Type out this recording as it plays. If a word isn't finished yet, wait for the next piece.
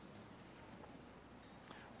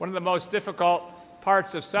One of the most difficult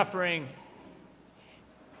parts of suffering,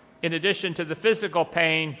 in addition to the physical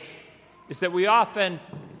pain, is that we often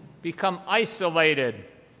become isolated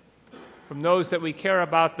from those that we care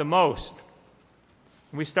about the most.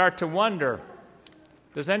 We start to wonder,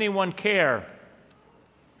 does anyone care?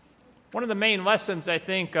 One of the main lessons, I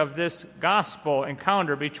think, of this gospel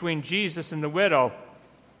encounter between Jesus and the widow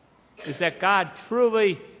is that God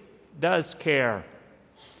truly does care.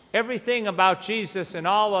 Everything about Jesus and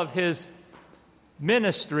all of his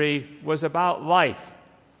ministry was about life.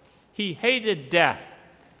 He hated death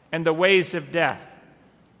and the ways of death.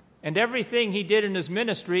 And everything he did in his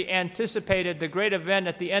ministry anticipated the great event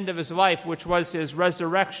at the end of his life, which was his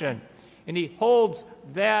resurrection. And he holds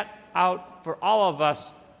that out for all of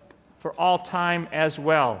us for all time as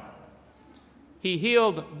well. He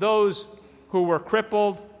healed those who were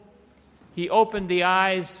crippled. He opened the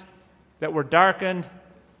eyes that were darkened.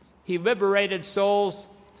 He liberated souls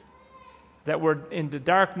that were in the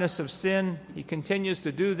darkness of sin. He continues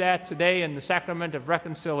to do that today in the sacrament of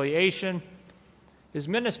reconciliation. His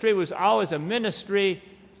ministry was always a ministry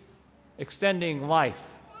extending life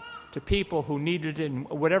to people who needed it in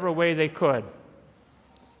whatever way they could.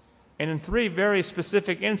 And in 3 very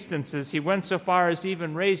specific instances, he went so far as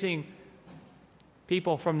even raising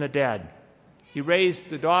people from the dead. He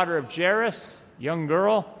raised the daughter of Jairus, young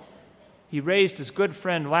girl. He raised his good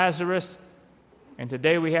friend Lazarus. And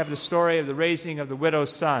today we have the story of the raising of the widow's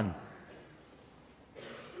son.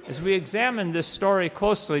 As we examine this story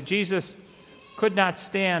closely, Jesus could not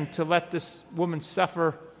stand to let this woman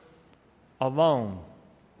suffer alone.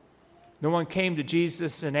 No one came to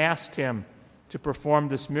Jesus and asked him to perform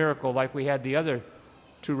this miracle like we had the other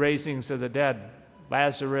 2 raisings of the dead,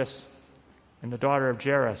 Lazarus and the daughter of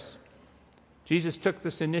Jairus. Jesus took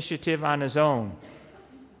this initiative on his own.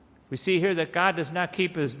 We see here that God does not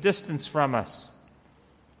keep his distance from us.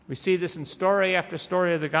 We see this in story after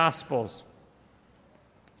story of the Gospels.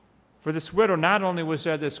 For this widow, not only was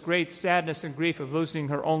there this great sadness and grief of losing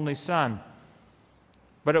her only son,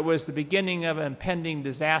 but it was the beginning of an impending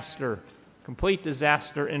disaster, complete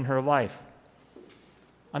disaster in her life.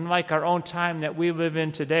 Unlike our own time that we live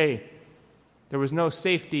in today, there was no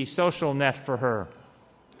safety social net for her.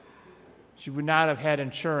 She would not have had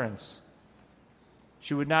insurance.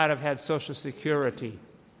 She would not have had Social Security,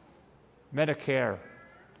 Medicare,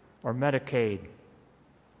 or Medicaid,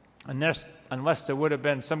 unless there would have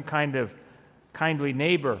been some kind of kindly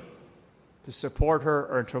neighbor to support her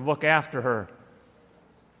or to look after her.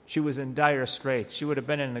 She was in dire straits. She would have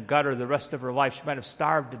been in the gutter the rest of her life. She might have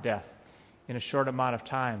starved to death in a short amount of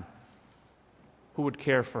time. Who would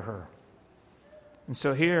care for her? And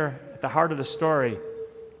so here, at the heart of the story,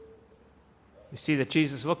 we see that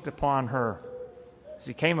Jesus looked upon her as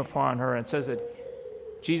he came upon her, and says that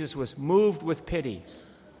Jesus was moved with pity.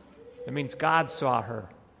 That means God saw her.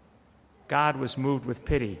 God was moved with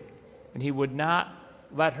pity, and he would not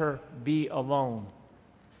let her be alone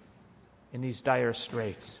in these dire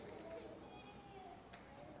straits.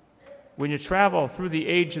 When you travel through the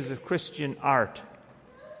ages of Christian art,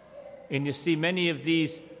 and you see many of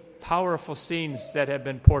these powerful scenes that have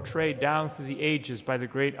been portrayed down through the ages by the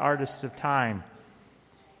great artists of time,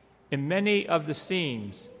 in many of the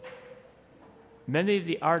scenes, many of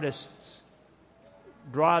the artists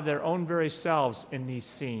draw their own very selves in these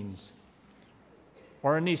scenes.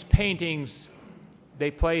 Or in these paintings, they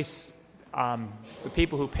place the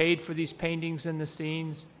people who paid for these paintings in the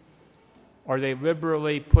scenes, or they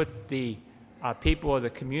liberally put the people of the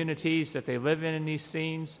communities that they live in these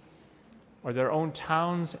scenes, or their own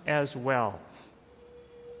towns as well.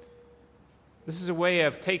 This is a way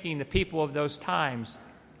of taking the people of those times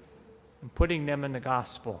and putting them in the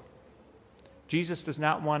gospel. Jesus does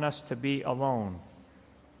not want us to be alone.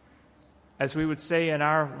 As we would say in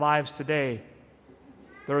our lives today,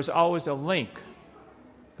 there is always a link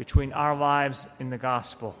between our lives and the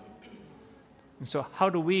gospel. And so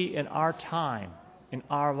how do we in our time, in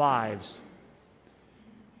our lives,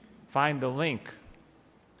 find the link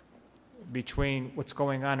between what's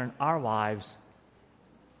going on in our lives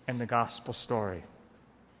and the gospel story?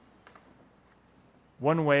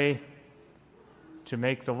 One way to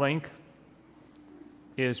make the link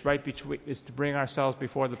is to bring ourselves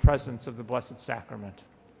before the presence of the Blessed Sacrament.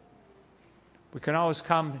 We can always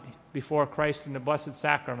come before Christ in the Blessed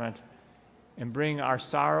Sacrament and bring our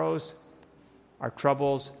sorrows, our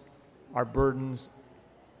troubles, our burdens,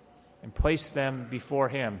 and place them before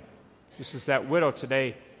him. Just as that widow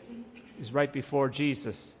today is right before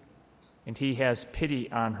Jesus, and he has pity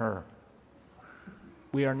on her.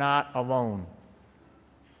 We are not alone.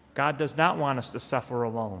 God does not want us to suffer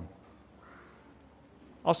alone.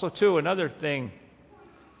 Also, too, another thing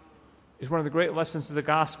is one of the great lessons of the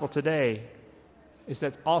gospel today, is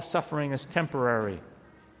that all suffering is temporary.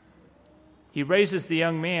 He raises the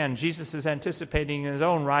young man. Jesus is anticipating his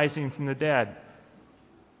own rising from the dead.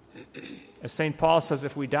 As St. Paul says,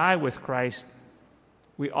 if we die with Christ,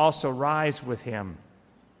 we also rise with him.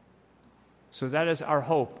 So that is our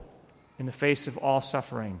hope in the face of all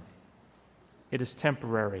suffering. It is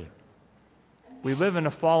temporary. We live in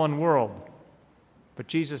a fallen world, but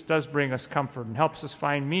Jesus does bring us comfort and helps us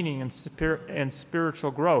find meaning and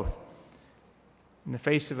spiritual growth in the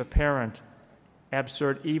face of apparent,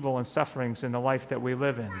 absurd evil and sufferings in the life that we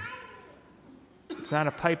live in. It's not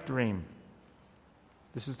a pipe dream.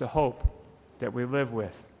 This is the hope that we live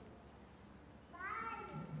with.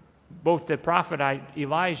 Both the prophet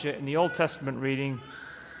Elijah in the Old Testament reading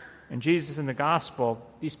and Jesus in the gospel,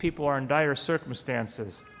 these people are in dire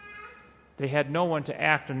circumstances. They had no one to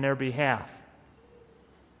act on their behalf.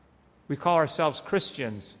 We call ourselves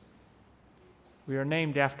Christians. We are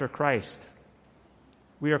named after Christ.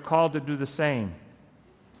 We are called to do the same,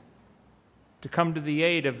 to come to the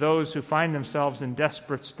aid of those who find themselves in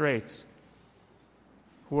desperate straits,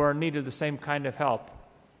 who are in need of the same kind of help.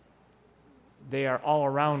 They are all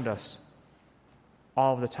around us,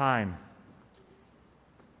 all the time.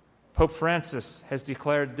 Pope Francis has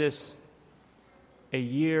declared this a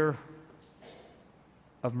year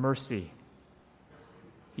of mercy.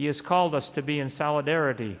 He has called us to be in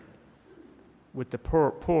solidarity with the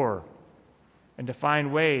poor and to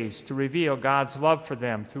find ways to reveal God's love for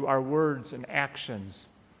them through our words and actions.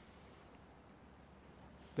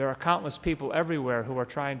 There are countless people everywhere who are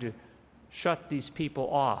trying to shut these people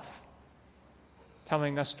off,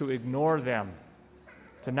 telling us to ignore them,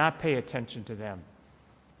 to not pay attention to them.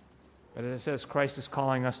 But as it says, Christ is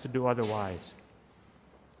calling us to do otherwise.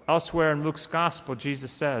 Elsewhere in Luke's gospel,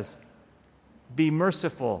 Jesus says, "Be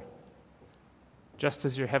merciful, just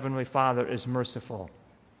as your heavenly Father is merciful."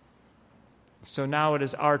 So now it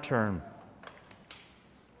is our turn.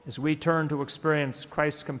 As we turn to experience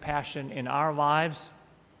Christ's compassion in our lives,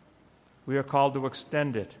 we are called to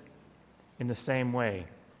extend it in the same way.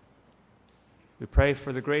 We pray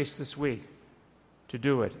for the grace this week to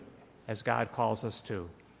do it as God calls us to.